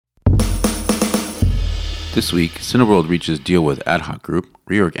This week, Cineworld reaches deal with Ad Hoc Group,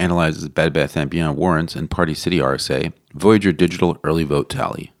 Reorg analyzes Bed Bath & Beyond warrants and Party City RSA, Voyager Digital early vote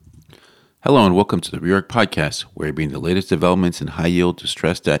tally. Hello and welcome to the Reorg Podcast, where we bring the latest developments in high-yield,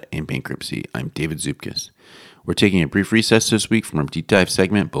 distressed debt, and bankruptcy. I'm David Zupkis. We're taking a brief recess this week from our deep dive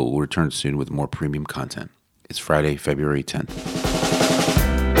segment, but we'll return soon with more premium content. It's Friday, February 10th.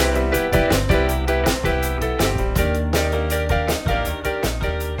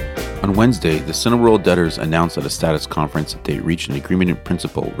 On Wednesday, the Cineworld debtors announced at a status conference that they had reached an agreement in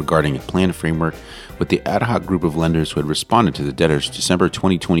principle regarding a planned framework with the ad hoc group of lenders who had responded to the debtors' December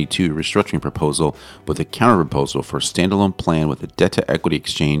 2022 restructuring proposal with a counterproposal for a standalone plan with a debt-to-equity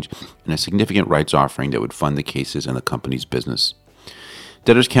exchange and a significant rights offering that would fund the cases and the company's business.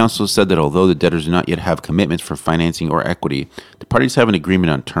 Debtors' counsel said that although the debtors do not yet have commitments for financing or equity, the parties have an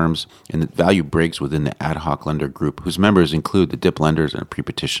agreement on terms and that value breaks within the ad hoc lender group, whose members include the DIP lenders and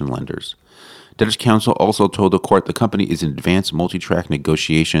pre-petition lenders. Debtors' counsel also told the court the company is in advanced multi-track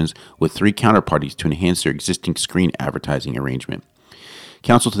negotiations with three counterparties to enhance their existing screen advertising arrangement.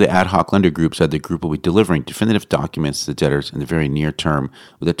 Counsel to the ad hoc lender group said the group will be delivering definitive documents to the debtors in the very near term,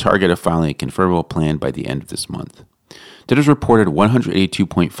 with a target of filing a convertible plan by the end of this month. Debtors reported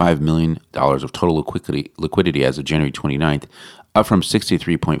 $182.5 million of total liquidity as of January 29th, up from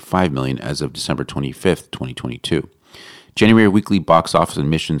 $63.5 million as of December 25th, 2022. January weekly box office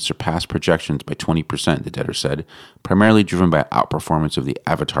admissions surpassed projections by 20%, the debtor said, primarily driven by outperformance of the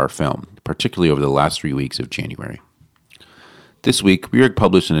Avatar film, particularly over the last 3 weeks of January. This week, Reorg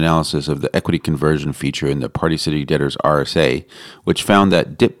published an analysis of the equity conversion feature in the Party City debtors RSA, which found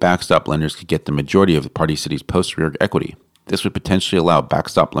that DIP backstop lenders could get the majority of the Party City's post-Reorg equity. This would potentially allow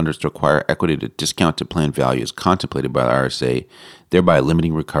backstop lenders to acquire equity at a discount to plan value as contemplated by the RSA, thereby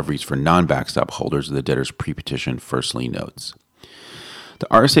limiting recoveries for non-backstop holders of the debtors' pre-petition first lien notes. The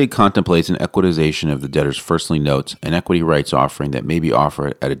RSA contemplates an equitization of the debtor's first lien notes, an equity rights offering that may be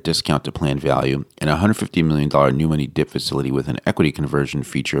offered at a discount to plan value, and a $150 million new money DIP facility with an equity conversion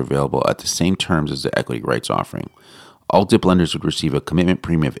feature available at the same terms as the equity rights offering. All DIP lenders would receive a commitment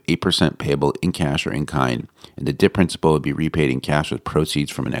premium of 8% payable in cash or in kind, and the DIP principal would be repaid in cash with proceeds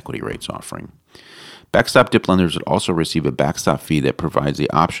from an equity rights offering. Backstop DIP lenders would also receive a backstop fee that provides the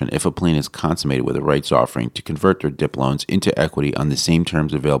option, if a plan is consummated with a rights offering, to convert their DIP loans into equity on the same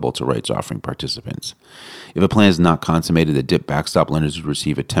terms available to rights offering participants. If a plan is not consummated, the DIP backstop lenders would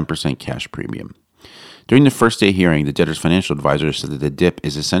receive a 10% cash premium. During the first day hearing, the debtor's financial advisor said that the DIP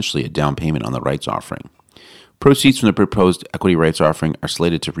is essentially a down payment on the rights offering. Proceeds from the proposed equity rights offering are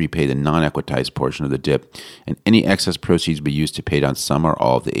slated to repay the non-equitized portion of the DIP, and any excess proceeds will be used to pay down some or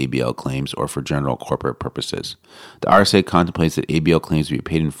all of the ABL claims or for general corporate purposes. The RSA contemplates that ABL claims will be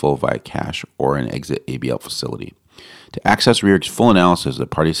paid in full via cash or an exit ABL facility. To access Reorg's full analysis of the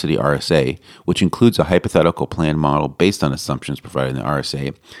Party City RSA, which includes a hypothetical plan model based on assumptions provided in the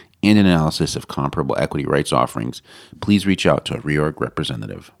RSA, and an analysis of comparable equity rights offerings, please reach out to a Reorg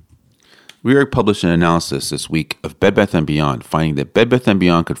representative. Reorg published an analysis this week of Bed Bath & Beyond, finding that Bed Bath &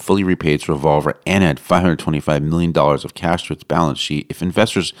 Beyond could fully repay its revolver and add $525 million of cash to its balance sheet if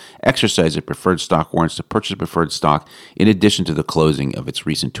investors exercise their preferred stock warrants to purchase preferred stock in addition to the closing of its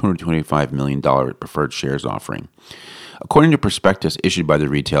recent $225 million preferred shares offering. According to prospectus issued by the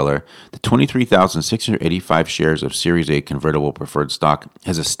retailer, the 23,685 shares of Series A convertible preferred stock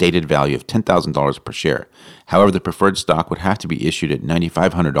has a stated value of $10,000 per share. However, the preferred stock would have to be issued at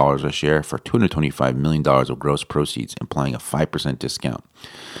 $9,500 a share for $225 million of gross proceeds, implying a 5% discount.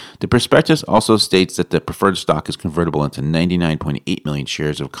 The prospectus also states that the preferred stock is convertible into 99.8 million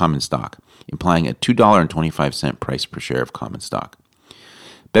shares of common stock, implying a $2.25 price per share of common stock.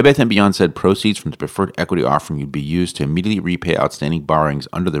 Bed Bath & Beyond said proceeds from the preferred equity offering would be used to immediately repay outstanding borrowings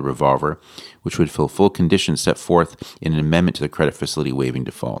under the revolver, which would fulfill conditions set forth in an amendment to the credit facility waiving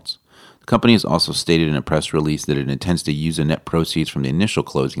defaults. The company has also stated in a press release that it intends to use the net proceeds from the initial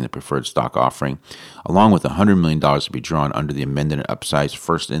closing of the preferred stock offering, along with $100 million to be drawn under the amended and upsized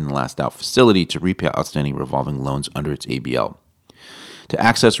first in and last out facility to repay outstanding revolving loans under its ABL. To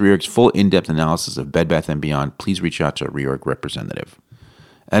access Reorg's full in-depth analysis of Bed Bath & Beyond, please reach out to a Reorg representative.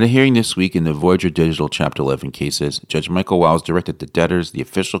 At a hearing this week in the Voyager Digital Chapter 11 cases, Judge Michael Wiles directed the debtors, the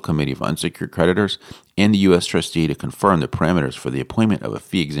official committee of unsecured creditors, and the U.S. trustee to confirm the parameters for the appointment of a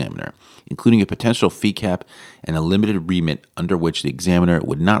fee examiner, including a potential fee cap and a limited remit under which the examiner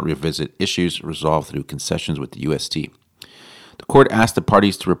would not revisit issues resolved through concessions with the UST. The court asked the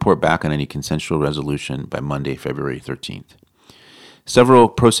parties to report back on any consensual resolution by Monday, February 13th. Several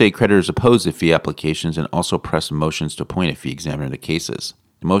pro se creditors opposed the fee applications and also pressed motions to appoint a fee examiner in the cases.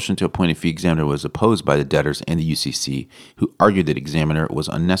 The motion to appoint a fee examiner was opposed by the debtors and the UCC, who argued that examiner was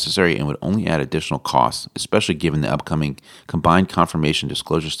unnecessary and would only add additional costs, especially given the upcoming combined confirmation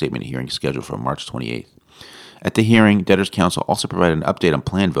disclosure statement hearing scheduled for March 28th. At the hearing, Debtors Counsel also provided an update on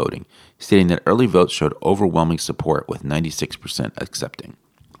plan voting, stating that early votes showed overwhelming support with 96% accepting.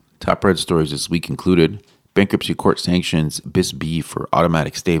 Top red stories this week included bankruptcy court sanctions BIS-B for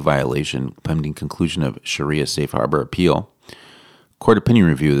automatic stay violation pending conclusion of Sharia safe harbor appeal. Court opinion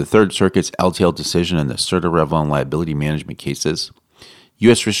review of the Third Circuit's LTL decision on the Serta-Revon liability management cases.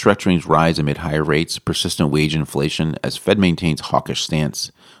 U.S. restructurings rise amid higher rates, persistent wage inflation as Fed maintains hawkish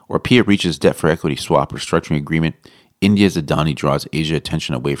stance. Orpea reaches debt for equity swap restructuring agreement. India's Adani draws Asia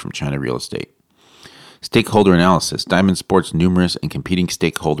attention away from China real estate. Stakeholder analysis. Diamond Sports' numerous and competing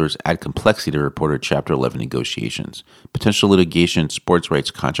stakeholders add complexity to reported Chapter 11 negotiations. Potential litigation, sports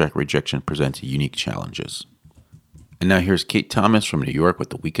rights contract rejection presents unique challenges. And now here's Kate Thomas from New York with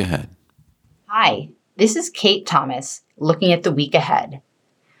the week ahead. Hi, this is Kate Thomas looking at the week ahead.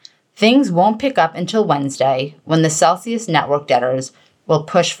 Things won't pick up until Wednesday when the Celsius Network debtors will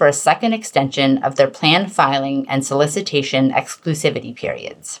push for a second extension of their planned filing and solicitation exclusivity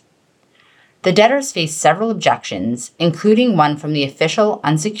periods. The debtors face several objections, including one from the official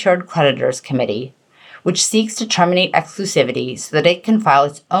Unsecured Creditors Committee, which seeks to terminate exclusivity so that it can file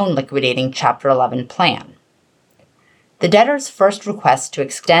its own liquidating Chapter 11 plan. The debtors' first request to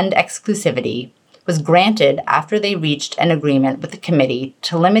extend exclusivity was granted after they reached an agreement with the committee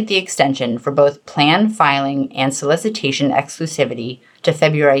to limit the extension for both plan filing and solicitation exclusivity to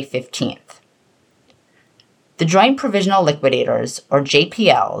February 15th. The Joint Provisional Liquidators, or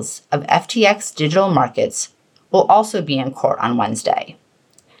JPLs, of FTX Digital Markets will also be in court on Wednesday.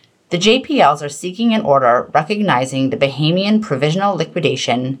 The JPLs are seeking an order recognizing the Bahamian Provisional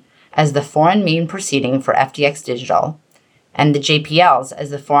Liquidation as the foreign main proceeding for FTX Digital, and the JPLs as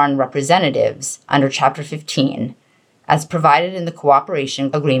the foreign representatives under Chapter 15, as provided in the cooperation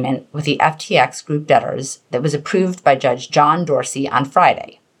agreement with the FTX Group debtors that was approved by Judge John Dorsey on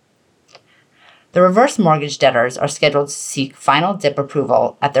Friday. The reverse mortgage debtors are scheduled to seek final DIP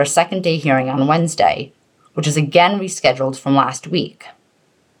approval at their second-day hearing on Wednesday, which is again rescheduled from last week.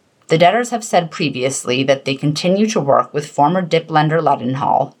 The debtors have said previously that they continue to work with former DIP lender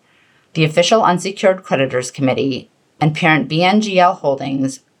Leadenhall, the official Unsecured Creditors Committee, and parent BNGL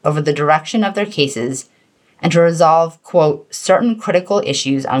Holdings over the direction of their cases and to resolve, quote, certain critical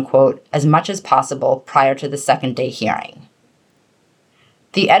issues, unquote, as much as possible prior to the second-day hearing.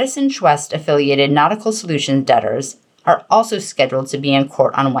 The Edison Schwest-affiliated Nautical Solutions debtors are also scheduled to be in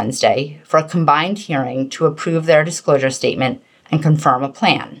court on Wednesday for a combined hearing to approve their disclosure statement and confirm a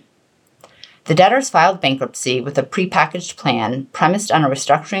plan. The debtors filed bankruptcy with a prepackaged plan premised on a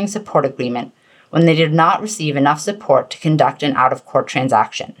restructuring support agreement when they did not receive enough support to conduct an out-of-court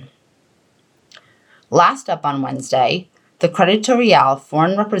transaction. Last up on Wednesday, the Creditorial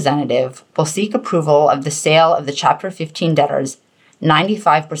foreign representative will seek approval of the sale of the Chapter 15 debtors'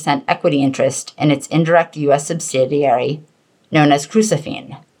 95% equity interest in its indirect U.S. subsidiary, known as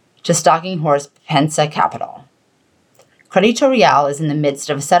Crucifine, to stalking horse Pensa Capital. Creditorial is in the midst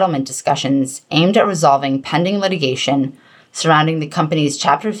of settlement discussions aimed at resolving pending litigation surrounding the company's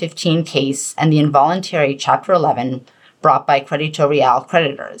Chapter 15 case and the involuntary Chapter 11 brought by Creditorial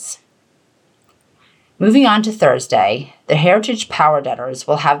creditors. Moving on to Thursday, the Heritage Power debtors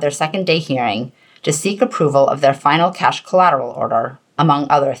will have their second-day hearing to seek approval of their final cash collateral order, among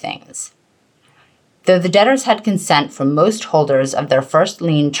other things. Though the debtors had consent from most holders of their first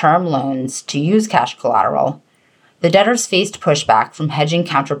lien term loans to use cash collateral, the debtors faced pushback from hedging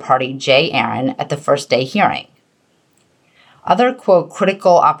counterparty J. Aaron at the first-day hearing. Other, quote,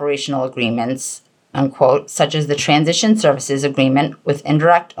 critical operational agreements, unquote, such as the Transition Services Agreement with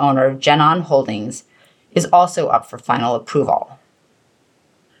indirect owner Genon Holdings, is also up for final approval.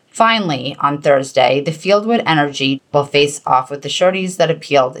 Finally, on Thursday, the Fieldwood Energy will face off with the sureties that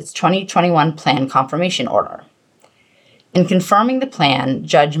appealed its 2021 plan confirmation order. In confirming the plan,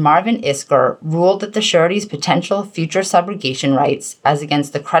 Judge Marvin Isker ruled that the surety's potential future subrogation rights as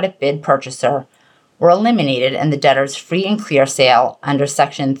against the credit bid purchaser were eliminated in the debtor's free and clear sale under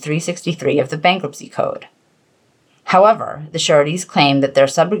Section 363 of the Bankruptcy Code. However, the sureties claimed that their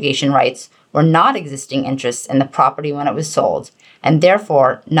subrogation rights were not existing interests in the property when it was sold, and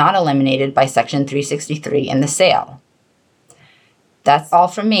therefore not eliminated by Section 363 in the sale. That's all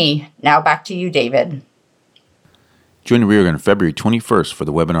from me. Now back to you, David. Join Reorg on February 21st for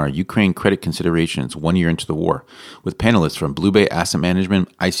the webinar Ukraine Credit Considerations 1 Year into the War with panelists from Blue Bay Asset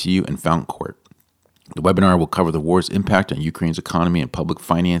Management, ICU, and Fountain Court. The webinar will cover the war's impact on Ukraine's economy and public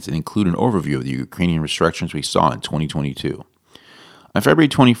finance and include an overview of the Ukrainian restructurings we saw in 2022. On February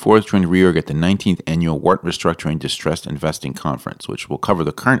 24th, join Reorg at the 19th Annual WART Restructuring Distressed Investing Conference, which will cover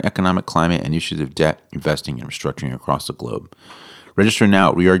the current economic climate and issues of debt, investing, and restructuring across the globe. Register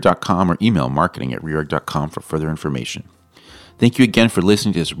now at reorg.com or email marketing@reorg.com for further information. Thank you again for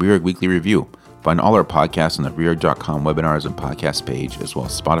listening to this Reorg Weekly Review. Find all our podcasts on the reorg.com webinars and podcast page, as well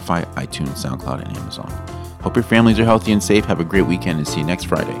as Spotify, iTunes, SoundCloud, and Amazon. Hope your families are healthy and safe. Have a great weekend and see you next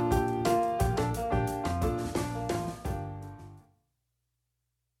Friday.